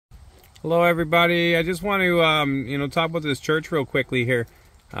Hello, everybody. I just want to, talk about this church real quickly here.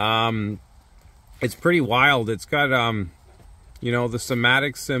 It's pretty wild. It's got, the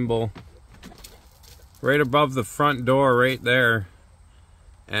cymatics symbol right above the front door, right there.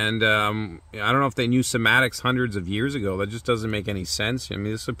 And I don't know if they knew cymatics hundreds of years ago. That just doesn't make any sense. I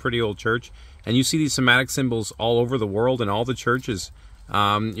mean, this is a pretty old church, and you see these cymatic symbols all over the world in all the churches.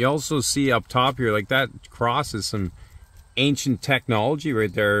 You also see up top here, like that cross is some ancient technology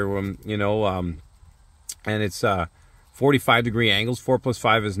right there, and it's 45-degree angles. 4 plus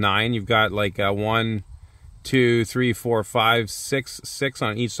 5 is 9. You've got like 1, 2, 3, 4, 5, 6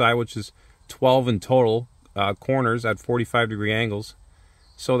 on each side, which is 12 in total corners at 45-degree angles.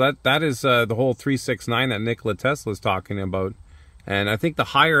 So that is the whole 369 that Nikola Tesla is talking about. And I think the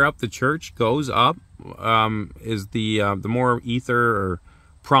higher up the church goes up, is the more ether or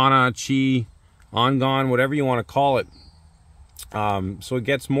prana, chi, angan, whatever you want to call it. So it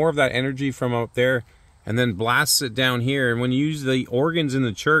gets more of that energy from up there and then blasts it down here. And when you use the organs in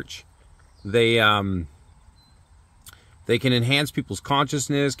the church, they can enhance people's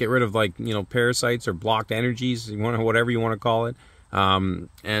consciousness, get rid of parasites or blocked energies, whatever you want to call it. And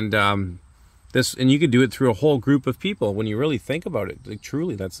you could do it through a whole group of people when you really think about it. Like,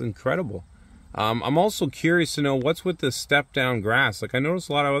 truly, that's incredible. I'm also curious to know what's with the step down grass. Like, I noticed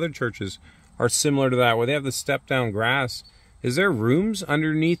a lot of other churches are similar to that, where they have the step down grass. Is there rooms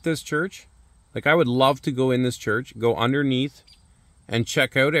underneath this church? Like, I would love to go in this church, go underneath and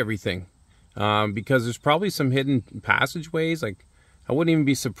check out everything. Because there's probably some hidden passageways. Like, I wouldn't even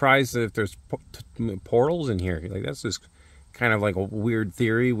be surprised if there's portals in here. Like, that's just kind of like a weird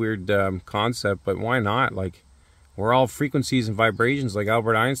theory, weird concept, but why not? Like, we're all frequencies and vibrations. Like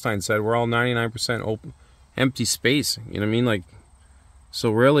Albert Einstein said, we're all 99% open, empty space. You know what I mean? Like, so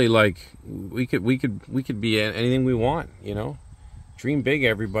really, like, we could be anything we want, Dream big,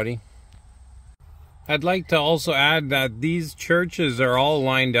 everybody. I'd like to also add that these churches are all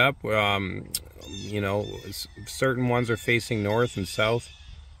lined up. Certain ones are facing north and south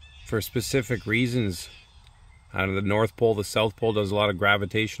for specific reasons. Out of the North Pole, the South Pole does a lot of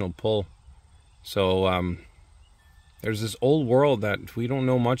gravitational pull. So there's this old world that we don't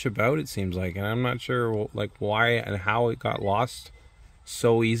know much about, it seems like, and I'm not sure why and how it got lost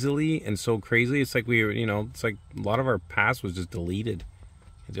so easily and so crazy. It's like it's like a lot of our past was just deleted.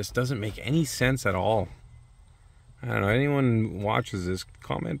 It just doesn't make any sense at all. I don't know. Anyone watches this,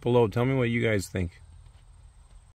 comment below. Tell me what you guys think.